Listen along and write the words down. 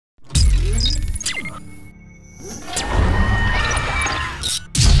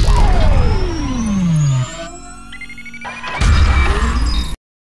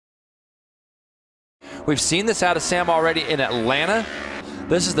We've seen this out of Sam already in Atlanta.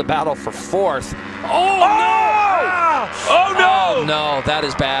 This is the battle for fourth. Oh, no! Oh, no! Oh, no, that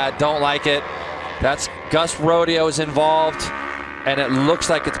is bad. Don't like it. That's Gus Rodeo is involved, and it looks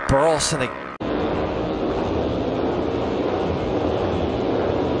like it's Burleson.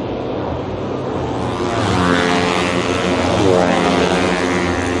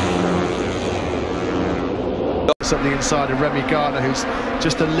 Something inside of Remy Gardner, who's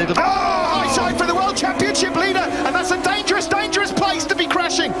just a little... Oh, high side for the World Championship leader, and that's a dangerous, dangerous place to be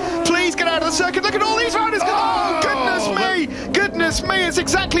crashing. Please get out of the circuit. Look at all these riders. Oh, goodness me, it's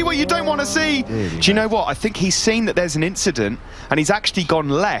exactly what you don't want to see. Do you know what? I think he's seen that there's an incident, and he's actually gone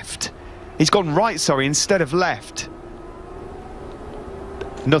left. He's gone right, sorry, instead of left.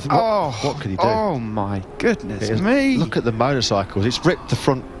 Nothing. What could he do? Oh my goodness me! Look at the motorcycles. It's ripped the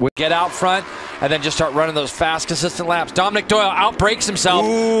front. Get out front and then just start running those fast, consistent laps. Dominic Doyle outbreaks himself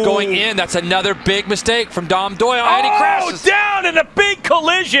going in. That's another big mistake from Dom Doyle. And he crashes. Down in a big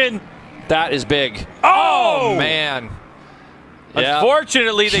collision. That is big. Oh, man.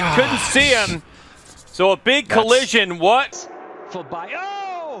 Unfortunately, they couldn't see him. So a big collision. What? Vorbei.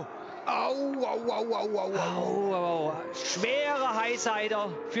 Schwere Highsider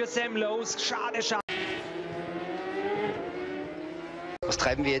für Sam Lowes. Schade, schade. Was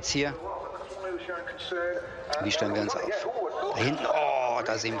treiben wir jetzt hier? Wie stellen wir uns auf? Da hinten,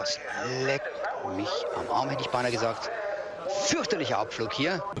 da sehen wir es. Leck mich am Arm, hätte ich beinahe gesagt. Fürchterlicher Abflug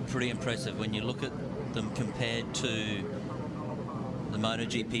hier. Pretty impressive when you look at them compared to the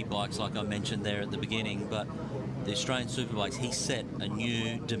MotoGP bikes, like I mentioned there at the beginning, but the Australian Superbikes, he set a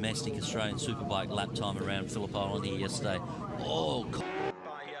new domestic Australian Superbike lap time around Phillip Island here yesterday. Oh,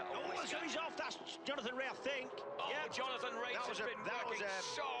 He's off. That's Jonathan Ray, I think. Jonathan Ray has been working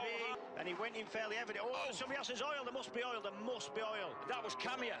so hard. And he went in fairly evident. Somebody else says oil. There must be oil. There must be oil. That was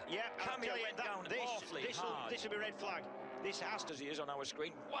Camia. Yeah, Camia went down awfully hard. This will be red flag. This has to, as he is on our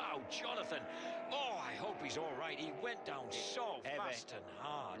screen. Wow, Jonathan. Oh, I hope he's all right. He went down so fast and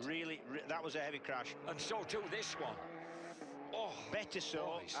hard. Really, that was a heavy crash. And so too this one. Oh, better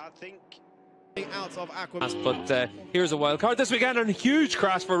so, I think. Out of but here's a wild card this weekend, and a huge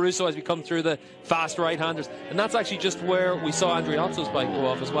crash for Russo as we come through the fast right-handers, and that's actually just where we saw Andriotto's bike go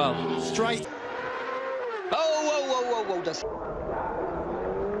off as well. Straight. Das.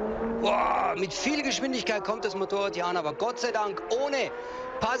 Mit viel Geschwindigkeit kommt das Motorrad hier an, aber Gott sei Dank ohne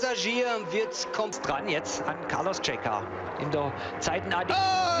Passagier kommt dran jetzt an Carlos Checa in der Zeiten.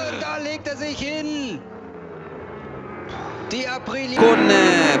 Da legt er sich hin. Con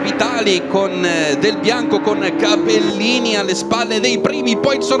Vitali, con Del Bianco, con Capellini alle spalle dei primi,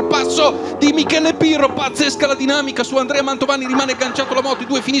 poi il sorpasso di Michele Pirro, pazzesca la dinamica su Andrea Mantovani, rimane agganciato la moto, i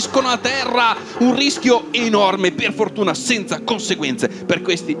due finiscono a terra, un rischio enorme, per fortuna senza conseguenze per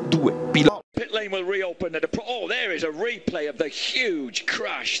questi due piloti. Pit lane will reopen. There is a replay of the huge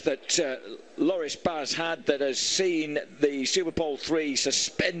crash that Loris Baz had that has seen the Superpole 3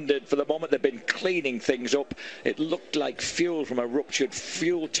 suspended for the moment. They've been cleaning things up. It looked like fuel from a ruptured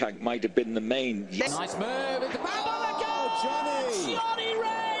fuel tank might have been the main. Yes. Nice move into Parabolica! Johnny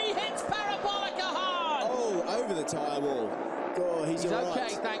Ray hits Parabolica hard! Oh, over the tyre wall. Oh, he's all okay,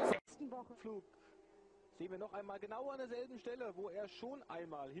 right. thankfully. Sehen wir noch einmal genau an derselben Stelle, wo schon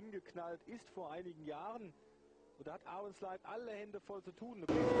einmal hingeknallt ist vor einigen Jahren. Und da hat Aaron Slide alle Hände voll zu tun.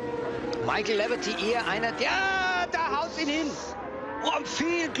 Michael Laverty eher einer, da haut ihn hin.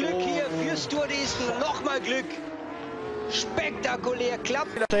 Viel Glück hier für Stewardisten, nochmal Glück. Spectaculaire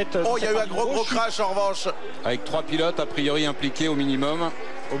klappt. Oh, il y a eu un gros crash en revanche. Avec 3 pilotes a priori impliqués au minimum.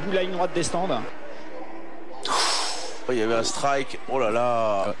 Au bout de la ligne droite des stands. Il y avait un strike, oh là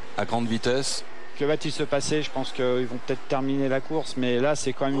là. À grande vitesse. Que va-t-il se passer? Je pense qu'ils vont peut-être terminer la course, mais là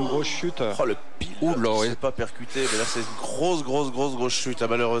c'est quand même une grosse chute. Oh, le pilote ne s'est pas percuté, mais là c'est une grosse chute,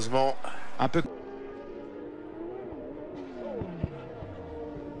 malheureusement. Un peu.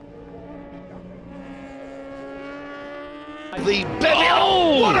 The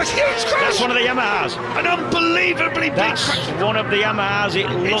what a huge crash! That's one of the Yamahas. An unbelievably big crash. That's one of the Yamahas. It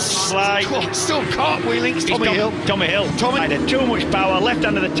looks like still cartwheeling. Tommy Hill. Had too much power. Left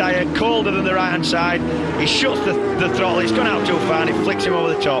hand of the tyre, colder than the right hand side. He shuts the throttle. It's gone out too far, and it flicks him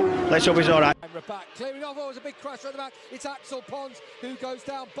over the top. Let's hope he's all right. Back. Clearing off, it was a big crash right at the back. It's Axel Pons who goes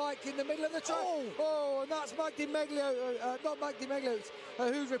down, bike in the middle of the track. And that's Mike Di Meglio, not Mike Di Meglio,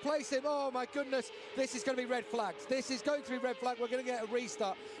 who's replaced him. Oh my goodness, this is going to be red flags. This is going to be red flag. We're going to get a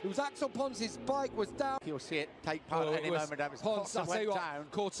restart. It was Axel Pons' bike was down. You'll see it take part at any moment. Pons went down.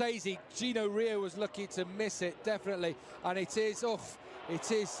 Cortese, Gino Rio was lucky to miss it, definitely. And it is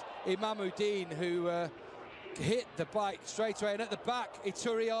Imamuddin who hit the bike straight away, and at the back,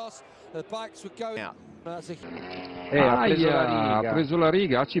 Iturios, the bikes would go out. That's a... ha preso la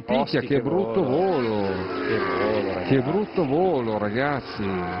riga, ci picchia, che brutto volo. Che brutto volo, ragazzi.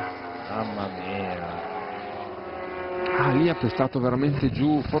 Mamma mia. Ah, lì ha pestato veramente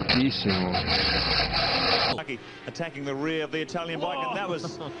giù, fortissimo. Attacking the rear of the Italian bike, and that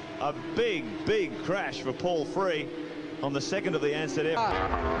was a big crash for Paul Free on the second of the Ansett.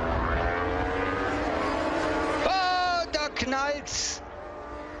 Oh, da knallt's.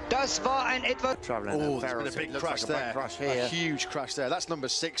 Das war ein etwas... Oh, there's been a big crash there. A huge crash there. That's number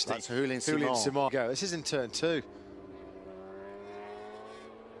 60. That's Julian Simon. Go. This is in turn 2.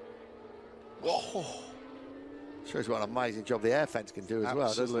 Whoa. Shows what an amazing job the air fence can do as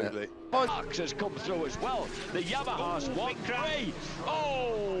well, doesn't it? Marks has come through as well. The Yamaha's 1-3.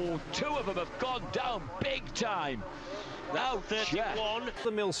 Oh, two of them have gone down big time. Now 31.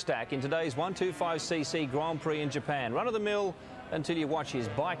 The mill stack in today's 125cc Grand Prix in Japan. Run of the mill until you watch his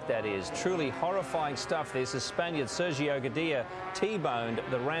bike, that is. Truly horrifying stuff this as Spaniard Sergio Gadia T-boned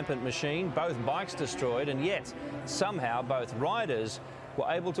the rampant machine. Both bikes destroyed, and yet somehow both riders were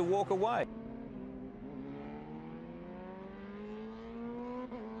able to walk away.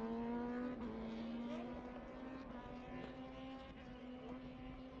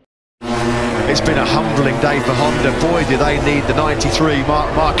 It's been a humbling day for Honda. Boy, do they need the 93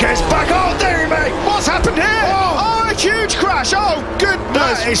 Marc Marquez back. Oh, dear me! What's happened here? Oh, a huge crash! Oh,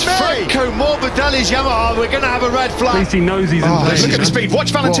 goodness! It's Franco Morbidelli's Yamaha. We're going to have a red flag. At least he knows he's in Look at the speed.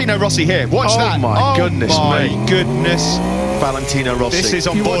 Watch Valentino Rossi here. Watch that. Oh, my goodness me. Goodness. Valentino Rossi. This is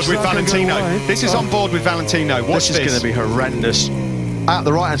on board with Valentino. This is on board with Valentino. Watch this. This is going to be horrendous. At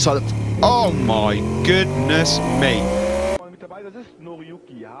the right-hand side. Oh, my goodness me. Das ist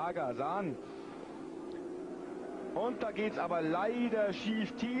Noriyuki Hagasan. Und da geht's aber leider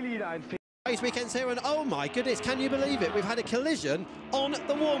schief. Thielin ein Race weekends here, and oh my goodness, can you believe it? We've had a collision on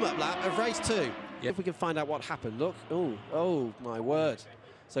the warm-up lap of race 2. Yep. If we can find out what happened, look. Oh my word.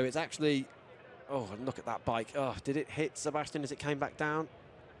 So it's actually, oh, and look at that bike. Oh, did it hit Sebastian as it came back down?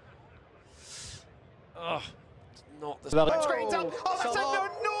 Oh, not the... Oh, that's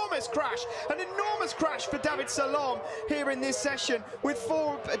an enormous crash for David Salom here in this session with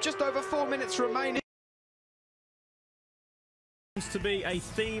just over 4 minutes remaining. To be a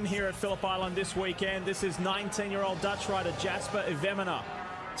theme here at Phillip Island this weekend. This is 19-year-old Dutch rider Jasper Ivemena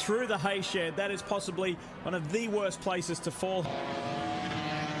through the hay shed. That is possibly one of the worst places to fall.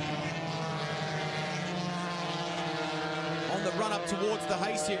 On the run up towards the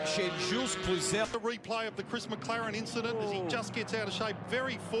hay shed, Jules Cluzel. The replay of the Chris McLaren incident as he just gets out of shape.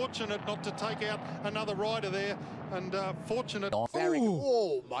 Very fortunate not to take out another rider there, and fortunate.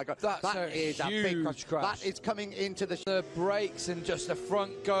 Oh my God, that is a big crash. That is coming into the brakes, and just the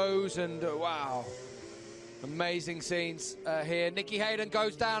front goes, and wow. Amazing scenes here. Nicky Hayden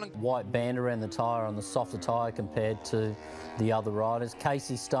goes down. White band around the tyre on the softer tyre compared to the other riders.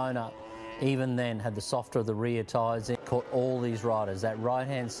 Casey Stoner, even then, had the softer of the rear tyres. It caught all these riders. That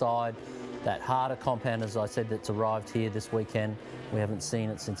right-hand side, that harder compound, as I said, that's arrived here this weekend. We haven't seen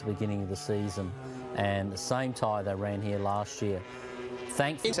it since the beginning of the season. And the same tyre they ran here last year.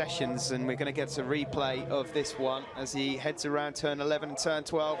 Thankfully. Sessions, and we're going to get a replay of this one as he heads around turn 11 and turn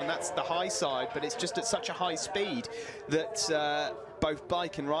 12, and that's the high side, but it's just at such a high speed that both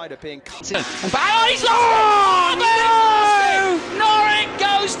bike and rider being cut. Oh, he's lost! No! Norik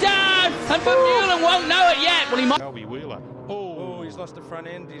goes down, and Vermeulen won't know it yet. Well, he might. Albie Wheeler. Oh, he's lost the front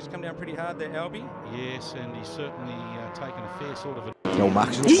end. He's come down pretty hard there, Albie. Yes, and he's certainly taken a fair sort of a... O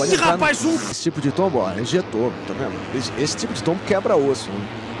Marcos não pode entrar nesse tipo de tombo, ó, injetor, tá vendo? Esse tipo de tombo quebra osso.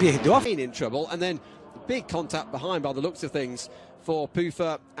 Perdeu a in trouble, and then big contact behind by the looks of things for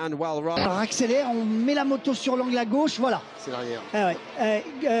Puffer and Walrod. On accélère, on met la moto sur l'angle à gauche, voilà. C'est l'arrière. Ah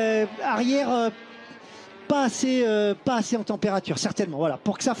ouais. Arrière, pas assez en température, certainement. Voilà,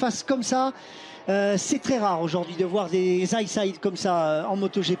 pour que ça fasse comme ça. C'est très rare aujourd'hui de voir des high side comme ça en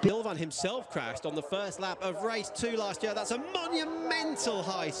MotoGP. Silvan himself crashed on the first lap of race 2 last year. That's a monumental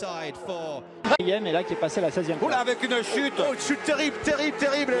high side for. Et là qui est passé à la 16e. Oula, avec une chute. Oh, une chute terrible.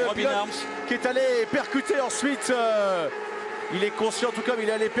 Le pilote qui est allé percuter ensuite. Il est conscient tout comme il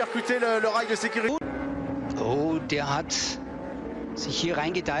est allé percuter le rail de sécurité. Oh, der hat sich hier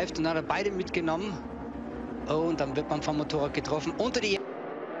reingedeift und hat beide mitgenommen. Oh, und dann wird man vom Motorrad getroffen unter die.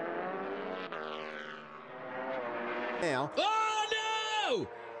 Now. Oh no!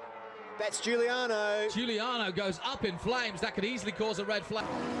 That's Giuliano. Giuliano goes up in flames. That could easily cause a red flag.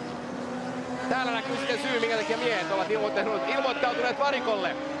 Täällä näkyy sitten syy, minkä takia miehet ovat ilmoittautuneet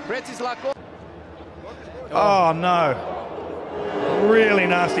varikolle. Oh no. Really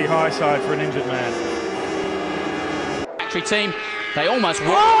nasty high side for an injured man. factory team. They almost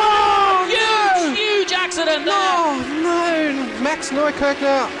won. Oh, huge accident there. Oh, no. Max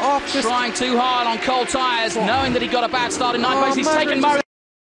Neukirchner off. Trying too hard on cold tyres, knowing that he got a bad start in ninth place. He's taken Murray.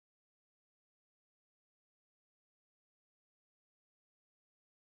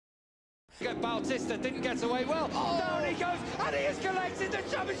 Bautista didn't get away well. Down he goes, and he is collected the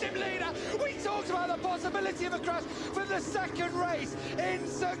championship leader. We talked about the possibility of a crash for the second race in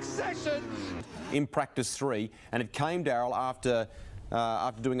succession. In practice 3, and it came, Daryl, after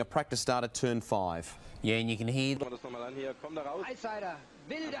doing a practice start at turn 5. Yeah, and you can hear... Highsider,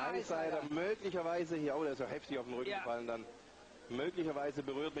 wilder Highsider. Möglicherweise hier, oh, der ist ja heftig auf den Rücken gefallen dann. Möglicherweise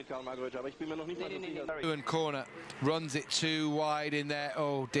berührt mit Karl Markovic, aber ich bin mir noch nicht mal sicher. And corner, runs it too wide in there.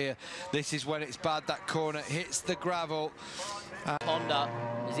 Oh dear, this is when it's bad, that corner hits the gravel. Honda,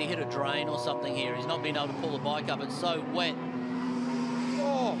 has he hit a drain or something here? He's not been able to pull the bike up, it's so wet.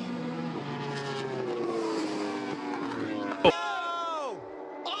 Oh.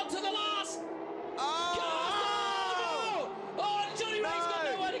 On to the last! Oh, Johnny Ray's got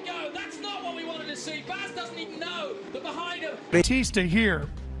nowhere to go. That's not what we wanted to see. Baz doesn't even know that behind him. Bautista here.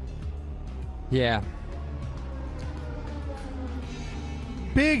 Yeah.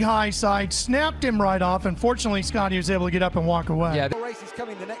 Big high side, snapped him right off. Unfortunately, Scotty was able to get up and walk away. Yeah, the race is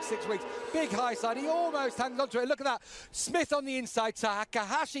coming the next 6 weeks. Big high side, he almost hangs on to it. Look at that. Smith on the inside,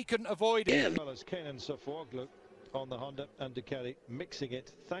 Takahashi couldn't avoid it. As well as Kenan Sofoglu on the Honda and Ducati mixing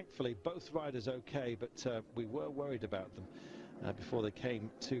it. Thankfully, both riders okay, but we were worried about them before they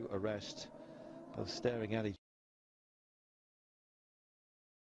came to a rest. Both staring at each other.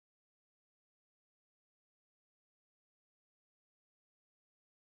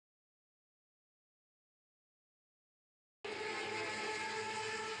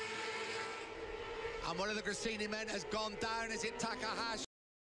 And one of the Grassini men has gone down. Is it Takahashi?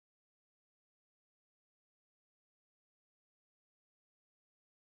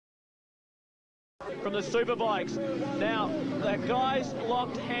 From the Superbikes. Now, the guys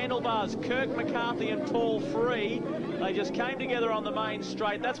locked handlebars. Kirk McCarthy and Paul Free. They just came together on the main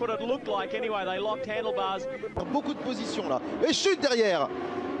straight. That's what it looked like anyway. They locked handlebars. Beaucoup de positions là. Et chute derrière.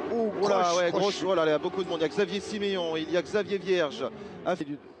 Oh, voilà, ouais, grosse. Voilà, il y a beaucoup de monde. Il y a Xavier Siméon, il y a Xavier Vierge.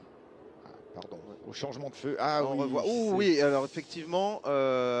 Pardon, au changement de feu. Ah, on revoit. Oh oui, alors effectivement,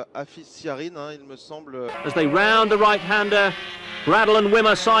 Afis Siarin, hein, il me semble. As they round the right-hander, Bradl and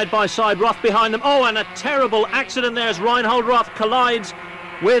Wimmer side by side, Roth behind them. Oh, and a terrible accident there as Reinhold Roth collides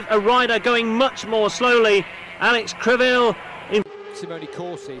with a rider going much more slowly. Alex Criville in Simone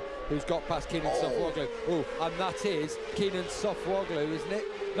Corsi, who's got past Kenan Sofoglu. Oh, and that is Kenan Sofoglu, isn't it?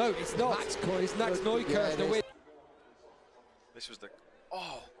 No, it's not. It's Max Neukirchner. This was the...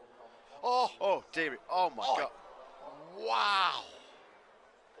 Oh, David. Oh, my God. Wow.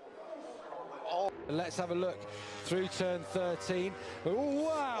 Let's have a look through turn 13. Oh,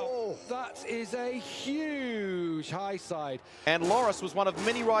 wow, that is a huge high side. And Loris was one of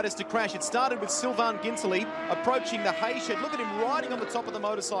many riders to crash. It started with Sylvain Ginsley approaching the hay shed. Look at him riding on the top of the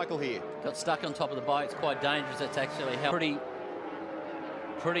motorcycle here. Got stuck on top of the bike. It's quite dangerous. It's actually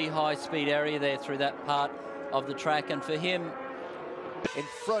pretty high speed area there through that part of the track, and for him in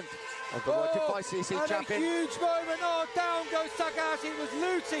front of the Modified CC champion. A huge moment. Oh, down goes Takahashi. It was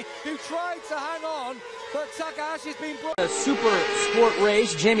Lucci who tried to hang on, but Takahashi's been brought. A super sport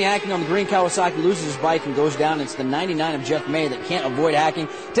race. Jamie Hacking on the green Kawasaki loses his bike and goes down. It's the 99 of Jeff May that can't avoid Hacking.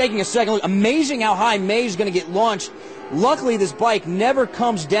 Taking a second look. Amazing how high May is going to get launched. Luckily, this bike never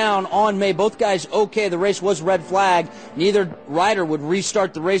comes down on May. Both guys okay. The race was red flag. Neither rider would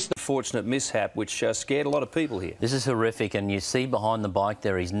restart the race. fortunate mishap which scared a lot of people here. This is horrific, and you see behind the bike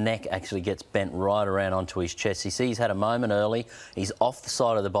there his neck actually gets bent right around onto his chest. You see he's had a moment early. He's off the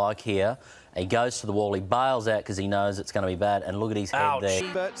side of the bike here. He goes to the wall. He bails out because he knows it's going to be bad, and look at his head there.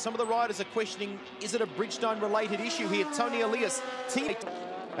 But some of the riders are questioning, is it a Bridgestone-related issue here? Tony Elias,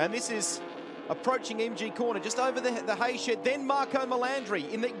 and this is approaching MG Corner, just over the hay shed. Then Marco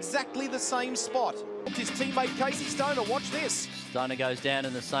Melandri in exactly the same spot. His teammate Casey Stoner, watch this. Stoner goes down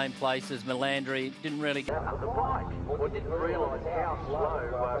in the same place as Melandri. Didn't really get the bike, or didn't realise how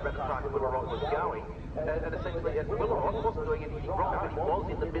slow Red Truck Willorock was going. And essentially, Willorock wasn't doing anything wrong, but he was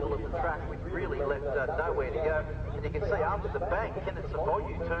in the middle of the track, which really left nowhere to go. And you can see after the bank, Kenneth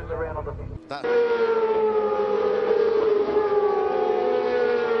Savoyu turns around on the...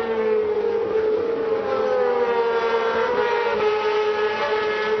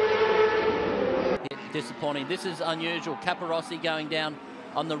 Disappointing. This is unusual. Capirossi going down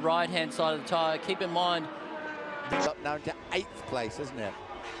on the right-hand side of the tyre. Keep in mind... It's up now to 8th place, isn't it?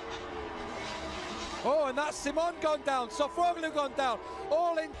 Oh, and that's Simon gone down. Sofoglu gone down.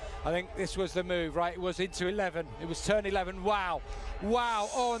 all in. I think this was the move, right? It was into 11. It was turn 11. Wow. Wow.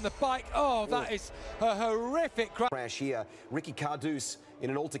 Oh, and the bike. Oh, that is a horrific crash here. Ricky Carduce in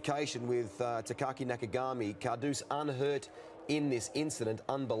an altercation with Takaki Nakagami. Carduce unhurt in this incident,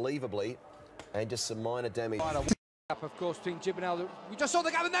 unbelievably, and just some minor damage. Of course, between Gibernel. We just saw the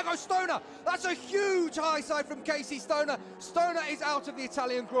gap, and there goes Stoner. That's a huge high side from Casey Stoner. Stoner is out of the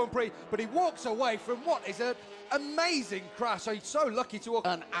Italian Grand Prix, but he walks away from what is an amazing crash. So he's so lucky to walk.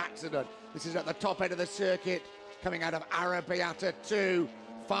 An accident. This is at the top end of the circuit, coming out of Arrabbiata 2,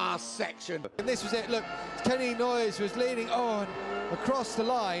 fast section. And this was it. Look, Kenny Noyes was leading on across the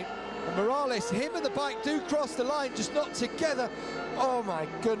line. And Morales, him and the bike do cross the line, just not together. Oh my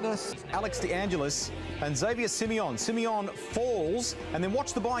goodness. Alex De Angelis and Xavier Simeon. Simeon falls, and then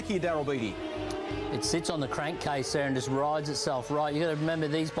watch the bike here, Daryl Beattie. It sits on the crankcase there and just rides itself right. You got to remember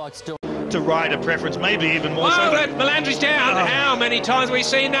these bikes still. To rider preference, maybe even more so. Melandri's down. Oh. How many times have we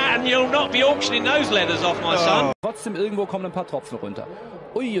seen that? And you'll not be auctioning those leathers off, my son. Trotzdem irgendwo kommen ein paar Tropfen runter.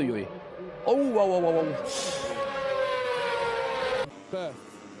 Uiuiui. Oh, wow. Berth.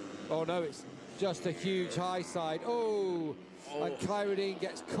 Oh no, it's just a huge high side. Oh. And Kyrodine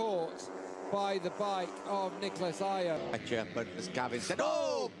gets caught by the bike of Nicholas Ayer. But as Gavin said,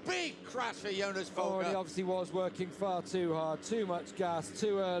 oh, big crash for Jonas Folger. Oh, and he obviously was working far too hard, too much gas,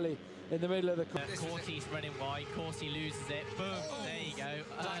 too early in the middle of the course. Corsi's running wide, Corsi loses it, boom, there you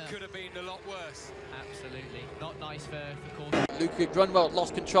go. That could have been a lot worse. Absolutely, not nice for Corsi. Luca Grunwald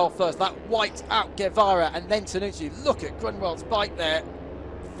lost control first, that wiped out Guevara and then Tanucci. Look at Grunwald's bike there.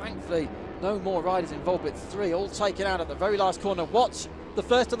 Thankfully, no more riders involved, but 3 all taken out at the very last corner. Watch the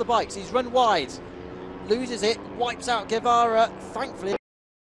first of the bikes. He's run wide, loses it, wipes out Guevara. Thankfully.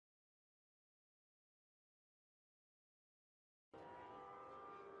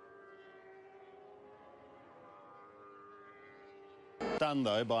 Done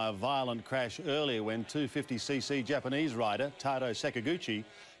though by a violent crash earlier when 250cc Japanese rider Tado Sakaguchi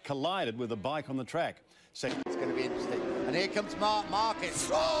collided with a bike on the track. It's going to be interesting. And here comes Mark Marquez.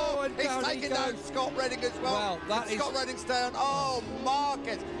 Oh, and he's taking down Scott Redding as well. Well, Scott Redding's down. Oh,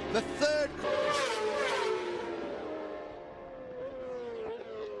 Marquez, the third.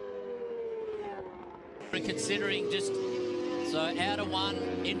 Considering just so out of 1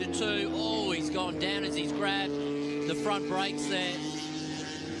 into 2. Oh, he's gone down as he's grabbed the front brakes there.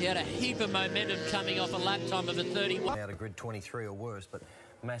 He had a heap of momentum coming off a lap time of a 31. Out of grid 23 or worse, but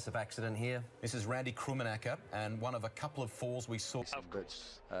massive accident here. This is Randy Krummenacker, and one of a couple of falls we saw.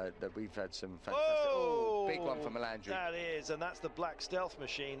 That we've had some fantastic. Big one for Melandri. That is, and that's the Black Stealth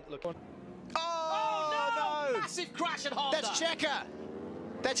machine. Look. Oh no! Massive crash at Honda. That's Checker.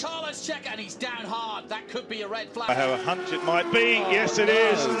 That's Carlos Checker, and he's down hard. That could be a red flag. I have a hunch it might be. Yes, it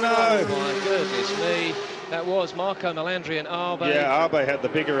is. No. Oh my goodness me. That was Marco Melandri and Arbe. Yeah, Arbe had the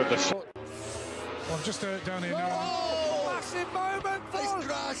bigger of the. Well, just down here now. Oh, massive moment for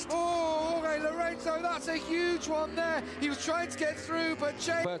Oh, Jorge Lorenzo, that's a huge one there. He was trying to get through, but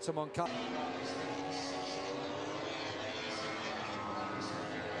Bertamon cut.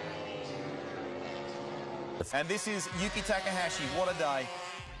 And this is Yuki Takahashi. What a day.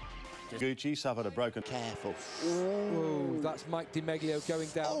 Gucci suffered a broken. Careful. Oh, that's Mike DiMeglio going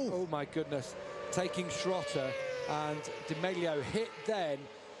down. Oh my goodness. Taking Schrotter, and DiMeglio hit then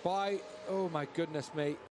by, oh my goodness me.